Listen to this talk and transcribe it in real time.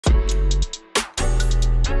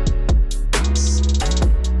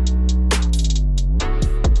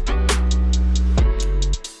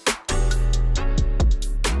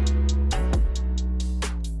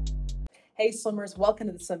Hey swimmers, welcome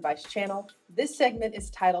to the SWIMVICE channel. This segment is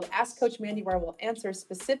titled Ask Coach Mandy, where I will answer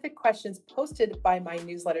specific questions posted by my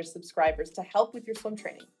newsletter subscribers to help with your swim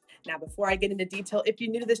training. Now, before I get into detail, if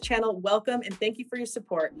you're new to this channel, welcome and thank you for your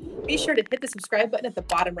support. Be sure to hit the subscribe button at the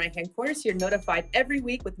bottom right-hand corner so you're notified every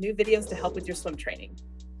week with new videos to help with your swim training.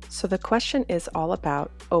 So the question is all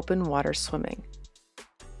about open water swimming.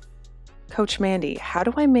 Coach Mandy, how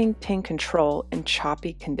do I maintain control in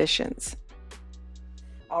choppy conditions?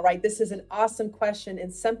 All right, this is an awesome question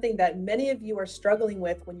and something that many of you are struggling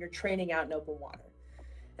with when you're training out in open water.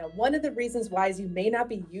 Now, one of the reasons why is you may not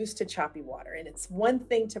be used to choppy water, and it's one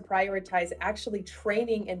thing to prioritize actually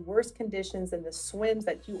training in worse conditions than the swims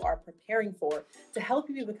that you are preparing for to help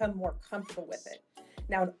you become more comfortable with it.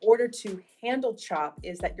 Now, in order to handle chop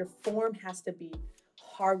is that your form has to be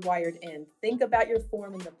hardwired in. Think about your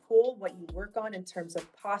form in the pool, what you work on in terms of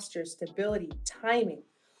posture, stability, timing.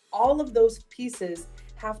 All of those pieces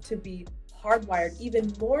have to be hardwired,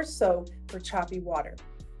 even more so for choppy water.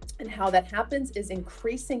 And how that happens is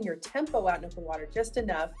increasing your tempo out in open water just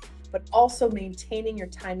enough, but also maintaining your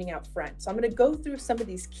timing out front. So I'm going to go through some of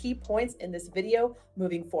these key points in this video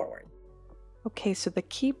moving forward. Okay, so the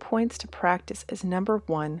key points to practice is number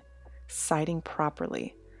one, sighting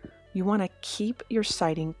properly. You want to keep your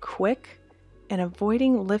sighting quick and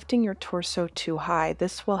avoiding lifting your torso too high.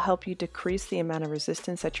 This will help you decrease the amount of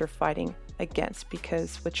resistance that you're fighting against,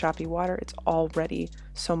 because with choppy water, it's already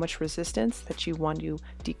so much resistance that you want to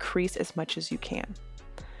decrease as much as you can.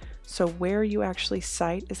 So where you actually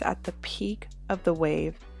sight is at the peak of the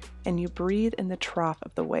wave, and you breathe in the trough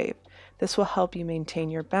of the wave. This will help you maintain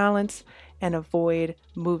your balance and avoid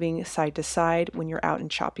moving side to side when you're out in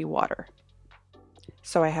choppy water.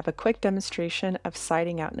 So I have a quick demonstration of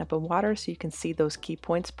sighting out in open water so you can see those key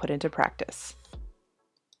points put into practice.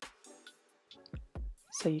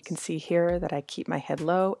 So you can see here that I keep my head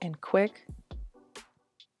low and quick,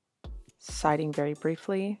 sighting very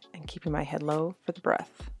briefly and keeping my head low for the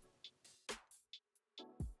breath.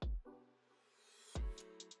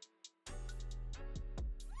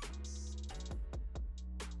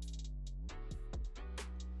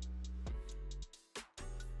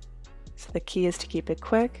 So the key is to keep it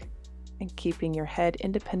quick and keeping your head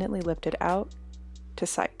independently lifted out to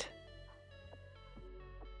sight.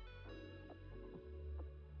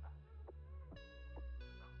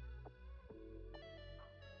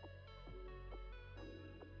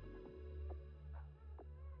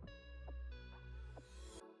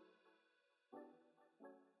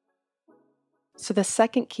 So the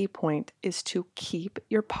second key point is to keep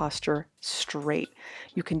your posture straight.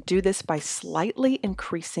 You can do this by slightly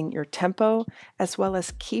increasing your tempo, as well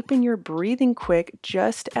as keeping your breathing quick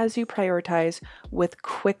just as you prioritize with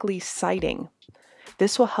quickly sighting.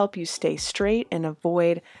 This will help you stay straight and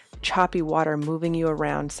avoid choppy water moving you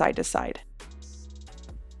around side to side.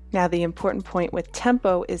 Now, the important point with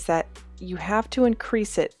tempo is that you have to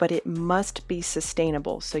increase it, but it must be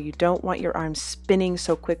sustainable. So you don't want your arms spinning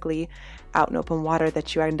so quickly out in open water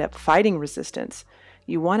that you end up fighting resistance.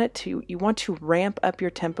 You want to ramp up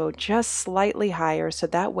your tempo just slightly higher so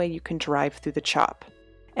that way you can drive through the chop.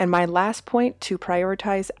 And my last point to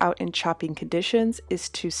prioritize out in chopping conditions is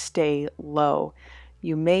to stay low.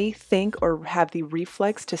 You may think or have the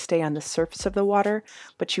reflex to stay on the surface of the water,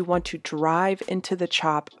 but you want to drive into the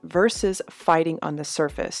chop versus fighting on the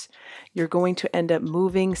surface. You're going to end up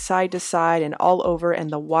moving side to side and all over, and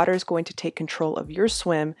the water is going to take control of your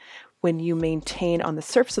swim when you maintain on the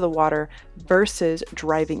surface of the water versus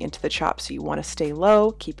driving into the chop. So you want to stay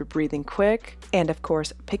low, keep your breathing quick, and of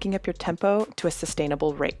course, picking up your tempo to a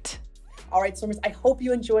sustainable rate. All right, swimmers, I hope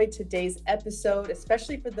you enjoyed today's episode,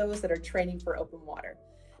 especially for those that are training for open water.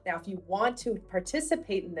 Now, if you want to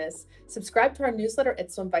participate in this, subscribe to our newsletter at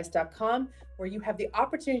swimvice.com, where you have the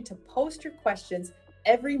opportunity to post your questions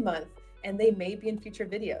every month, and they may be in future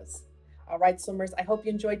videos. All right, swimmers, I hope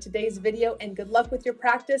you enjoyed today's video, and good luck with your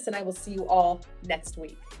practice, and I will see you all next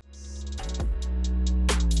week.